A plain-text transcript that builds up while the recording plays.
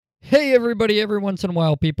Hey everybody, every once in a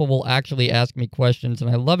while people will actually ask me questions, and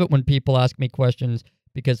I love it when people ask me questions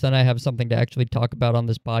because then I have something to actually talk about on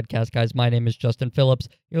this podcast. Guys, my name is Justin Phillips.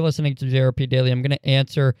 You're listening to JRP Daily. I'm going to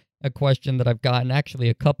answer a question that I've gotten actually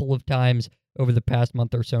a couple of times over the past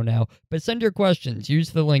month or so now. But send your questions.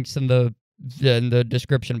 Use the links in the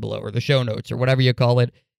description below or the show notes or whatever you call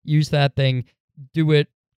it. Use that thing. Do it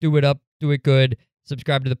up, do it good.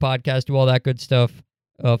 Subscribe to the podcast, do all that good stuff.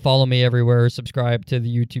 Follow me everywhere, subscribe to the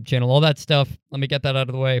YouTube channel, all that stuff. Let me get that out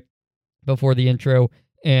of the way before the intro.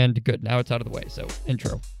 And good, now it's out of the way, so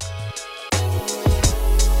intro.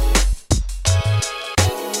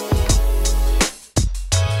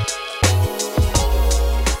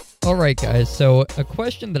 All right, guys, so a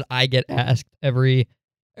question that I get asked every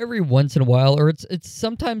once in a while, or it's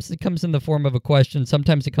sometimes it comes in the form of a question,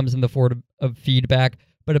 sometimes it comes in the form of feedback,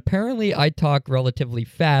 but apparently I talk relatively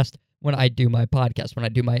fast when I do my podcast, when I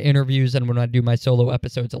do my interviews, and when I do my solo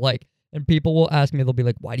episodes alike. And people will ask me, they'll be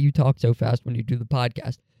like, why do you talk so fast when you do the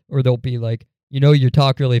podcast? Or they'll be like, you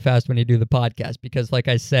talk really fast when you do the podcast. Because like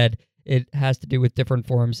I said, it has to do with different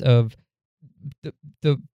forms of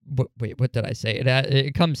what did I say?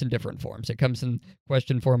 It comes in different forms. It comes in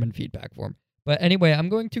question form and feedback form. But anyway, I'm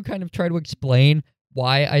going to kind of try to explain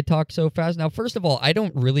why I talk so fast. Now, first of all, I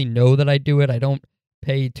don't really know that I do it. I don't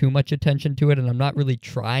pay too much attention to it, and I'm not really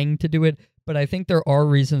trying to do it, but I think there are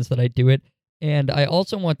reasons that I do it, and I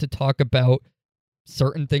also want to talk about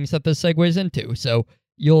certain things that this segues into. So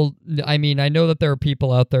I know that there are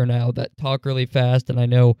people out there now that talk really fast, and I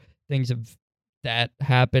know things of that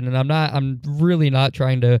happen, and I'm really not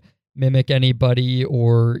trying to mimic anybody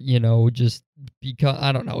or, just because,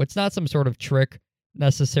 I don't know, it's not some sort of trick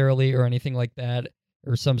necessarily or anything like that,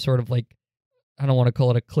 or some sort of I don't want to call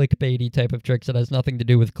it a clickbaity type of trick that has nothing to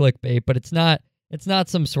do with clickbait, but it's not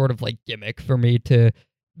some sort of gimmick for me to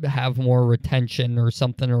have more retention or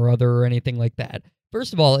something or other or anything like that.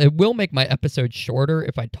 First of all, it will make my episodes shorter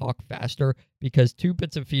if I talk faster, because 2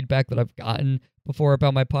 bits of feedback that I've gotten before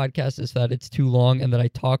about my podcast is that it's too long and that I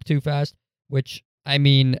talk too fast, which,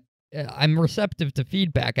 I'm receptive to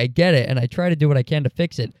feedback. I get it, and I try to do what I can to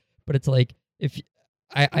fix it, but it's like, if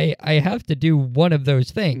I have to do one of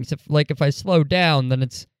those things. If I slow down, then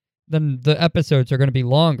the episodes are going to be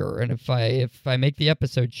longer, and if I make the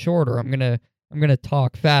episode shorter, I'm gonna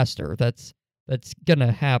talk faster. That's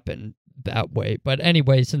gonna happen that way. But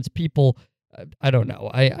anyway, since people, I don't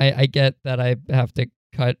know, I get that I have to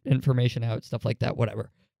cut information out, stuff like that,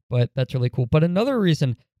 whatever. But that's really cool. But another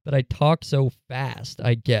reason that I talk so fast,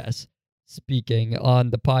 I guess, speaking on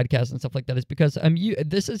the podcast and stuff like that, is because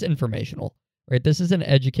this is informational. Right, this is an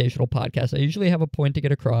educational podcast. I usually have a point to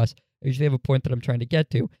get across. I usually have a point that I'm trying to get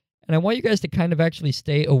to. And I want you guys to kind of actually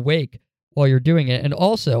stay awake while you're doing it. And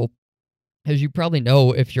also, as you probably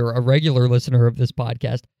know, if you're a regular listener of this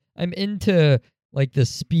podcast, I'm into the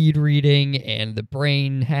speed reading and the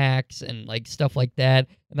brain hacks and stuff like that.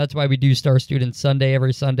 And that's why we do Star Student Sunday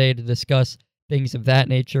every Sunday to discuss things of that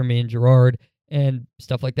nature, me and Gerard, and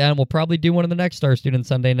stuff like that. And we'll probably do one of the next Star Student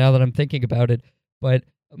Sunday now that I'm thinking about it. But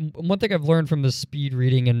one thing I've learned from the speed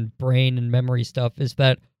reading and brain and memory stuff is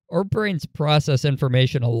that our brains process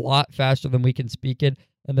information a lot faster than we can speak it.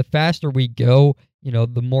 And the faster we go,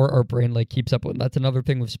 the more our brain keeps up with. That's another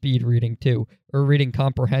thing with speed reading too, or reading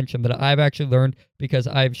comprehension, that I've actually learned because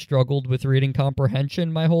I've struggled with reading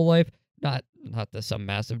comprehension my whole life. Not to some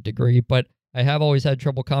massive degree, but I have always had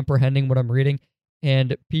trouble comprehending what I'm reading.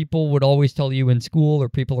 And people would always tell you in school, or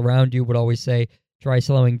people around you would always say, try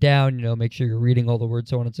slowing down, make sure you're reading all the words,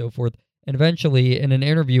 so on and so forth. And eventually, in an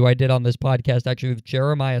interview I did on this podcast, actually with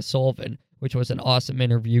Jeremiah Sullivan, which was an awesome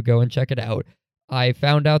interview, go and check it out, I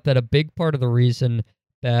found out that a big part of the reason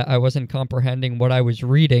that I wasn't comprehending what I was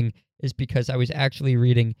reading is because I was actually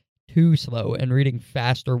reading too slow, and reading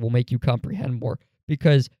faster will make you comprehend more,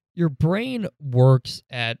 because your brain works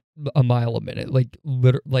at a mile a minute,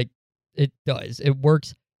 it does. It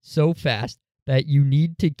works so fast that you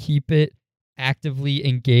need to keep it actively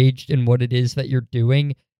engaged in what it is that you're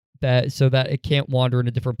doing, so that it can't wander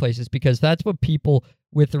into different places, because that's what people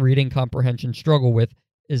with reading comprehension struggle with,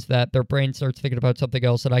 is that their brain starts thinking about something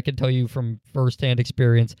else. And I can tell you from firsthand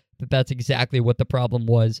experience that that's exactly what the problem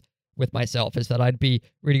was with myself, is that I'd be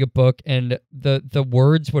reading a book and the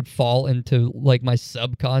words would fall into my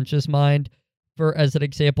subconscious mind, as an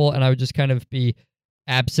example, and I would just kind of be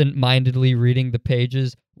absent-mindedly reading the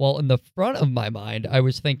pages, while in the front of my mind, I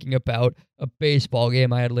was thinking about a baseball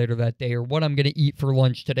game I had later that day, or what I'm going to eat for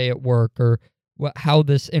lunch today at work, or how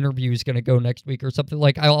this interview is going to go next week, or something.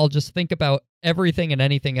 I'll just think about everything and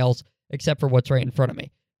anything else except for what's right in front of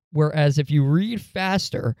me. Whereas if you read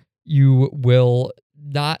faster, you will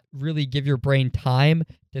not really give your brain time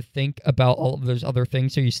to think about all of those other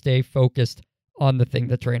things, so you stay focused on the thing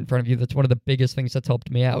that's right in front of you. That's one of the biggest things that's helped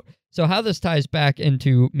me out. So how this ties back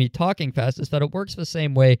into me talking fast is that it works the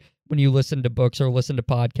same way when you listen to books or listen to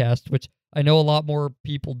podcasts, which I know a lot more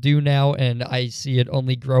people do now, and I see it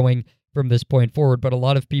only growing from this point forward. But a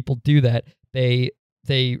lot of people do that. They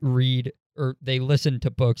read or they listen to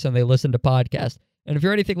books and they listen to podcasts. And if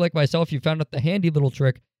you're anything like myself, you found out the handy little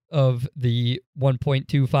trick of the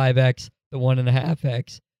 1.25x, the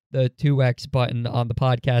 1.5x, the 2x button on the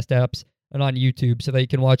podcast apps and on YouTube, so that you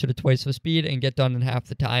can watch it at twice the speed and get done in half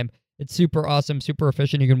the time. It's super awesome, super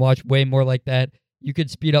efficient. You can watch way more like that. You could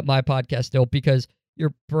speed up my podcast still, because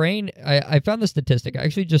your brain, I found the statistic. I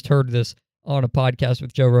actually just heard this on a podcast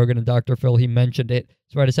with Joe Rogan and Dr. Phil. He mentioned it,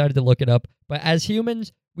 so I decided to look it up. But as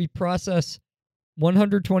humans, we process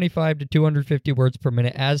 125 to 250 words per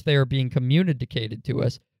minute as they are being communicated to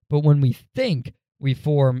us. But when we think, we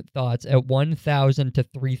form thoughts at 1,000 to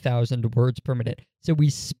 3,000 words per minute. So we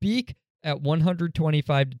speak at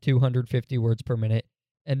 125 to 250 words per minute,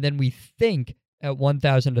 and then we think at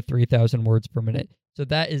 1,000 to 3,000 words per minute. So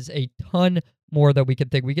that is a ton more that we can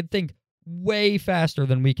think. We can think way faster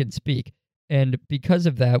than we can speak. And because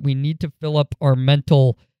of that, we need to fill up our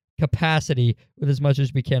mental capacity with as much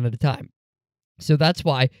as we can at a time. So that's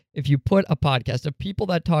why if you put a podcast of people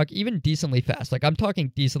that talk even decently fast, like I'm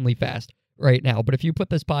talking decently fast right now, but if you put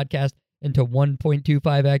this podcast into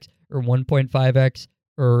 1.25x or 1.5x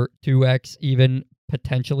or 2x even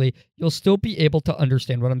potentially, you'll still be able to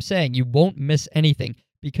understand what I'm saying. You won't miss anything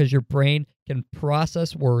because your brain can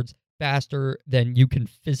process words faster than you can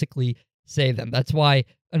physically say them. That's why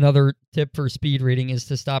another tip for speed reading is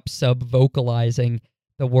to stop sub-vocalizing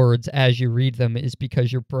the words as you read them, is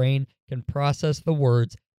because your brain can process the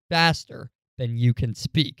words faster than you can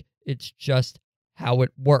speak. It's just how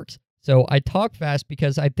it works. So I talk fast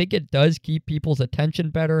because I think it does keep people's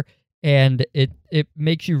attention better, and it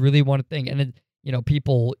makes you really want to think. And it,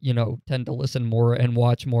 people, tend to listen more and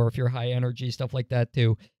watch more if you're high energy, stuff like that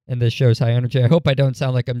too. And this show's high energy. I hope I don't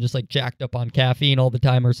sound like I'm just like jacked up on caffeine all the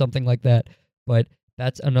time or something like that. But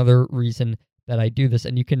that's another reason that I do this.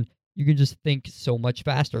 And you can just think so much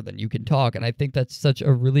faster than you can talk. And I think that's such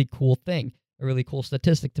a really cool thing, a really cool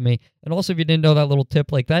statistic to me. And also, if you didn't know that little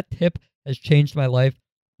tip, like that tip has changed my life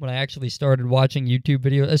when I actually started watching YouTube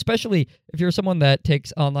videos, especially if you're someone that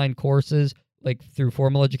takes online courses, like through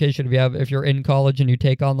formal education, if you're in college and you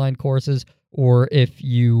take online courses, or if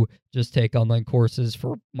you just take online courses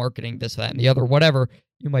for marketing, this, that, and the other, whatever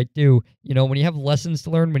you might do, when you have lessons to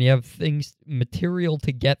learn, when you have material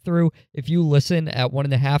to get through, if you listen at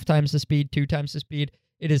 1.5 times the speed, 2 times the speed,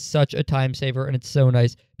 it is such a time saver, and it's so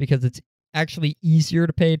nice because it's actually easier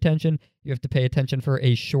to pay attention. You have to pay attention for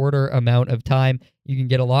a shorter amount of time. You can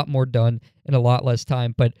get a lot more done in a lot less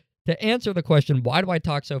time. But to answer the question, why do I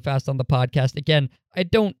talk so fast on the podcast? Again, I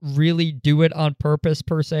don't really do it on purpose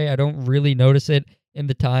per se. I don't really notice it in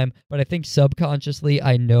the time, but I think subconsciously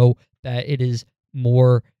I know that it is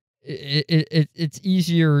more, it's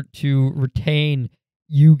easier to retain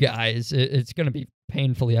you guys. It's going to be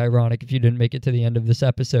painfully ironic if you didn't make it to the end of this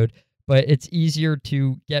episode, but it's easier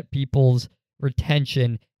to get people's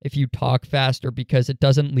retention if you talk faster, because it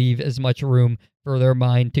doesn't leave as much room for their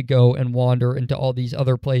mind to go and wander into all these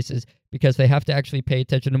other places, because they have to actually pay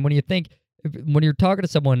attention. And when you're talking to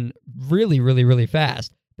someone really, really, really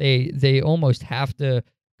fast, they almost have to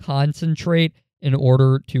concentrate in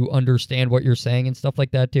order to understand what you're saying and stuff like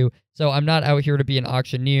that too. So I'm not out here to be an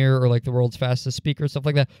auctioneer or like the world's fastest speaker, stuff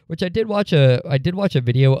like that, which I did watch a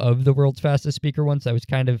video of the world's fastest speaker once. That was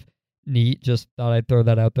kind of neat. Just thought I'd throw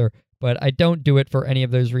that out there. But I don't do it for any of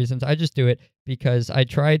those reasons. I just do it because I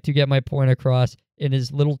try to get my point across in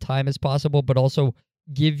as little time as possible, but also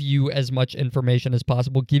give you as much information as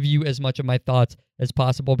possible, give you as much of my thoughts as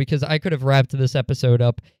possible, because I could have wrapped this episode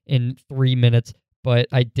up in 3 minutes, but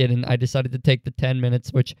I didn't. I decided to take the 10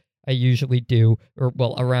 minutes, which I usually do, or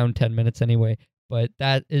well, around 10 minutes anyway. But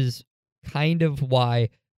that is kind of why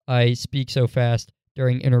I speak so fast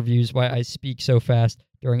during interviews, why I speak so fast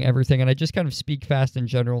during everything. And I just kind of speak fast in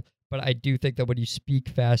general. But I do think that when you speak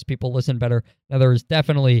fast, people listen better. Now, there's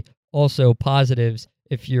definitely also positives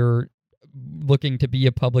if you're looking to be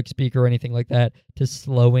a public speaker or anything like that, to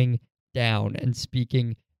slowing down and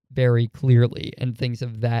speaking very clearly and things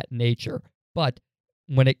of that nature. But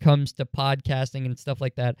when it comes to podcasting and stuff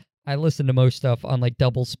like that, I listen to most stuff on like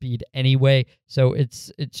double speed anyway. So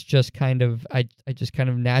it's just kind of, I just kind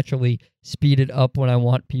of naturally speed it up when I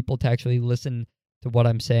want people to actually listen to what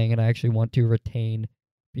I'm saying, and I actually want to retain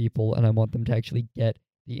people, and I want them to actually get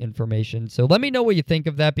the information. So let me know what you think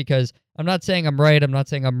of that, because I'm not saying I'm right. I'm not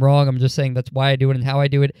saying I'm wrong. I'm just saying that's why I do it and how I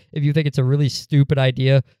do it. If you think it's a really stupid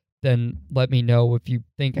idea, then let me know. If you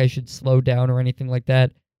think I should slow down or anything like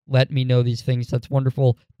that, let me know these things. That's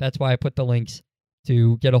wonderful. That's why I put the links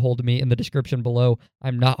to get a hold of me in the description below.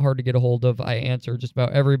 I'm not hard to get a hold of. I answer just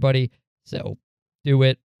about everybody. So do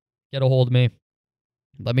it. Get a hold of me.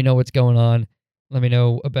 Let me know what's going on. Let me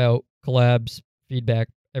know about collabs, feedback,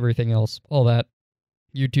 everything else, all that.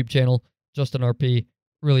 YouTube channel, Justin RP.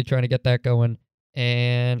 Really trying to get that going.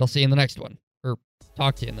 And I'll see you in the next one. Or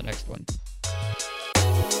talk to you in the next one.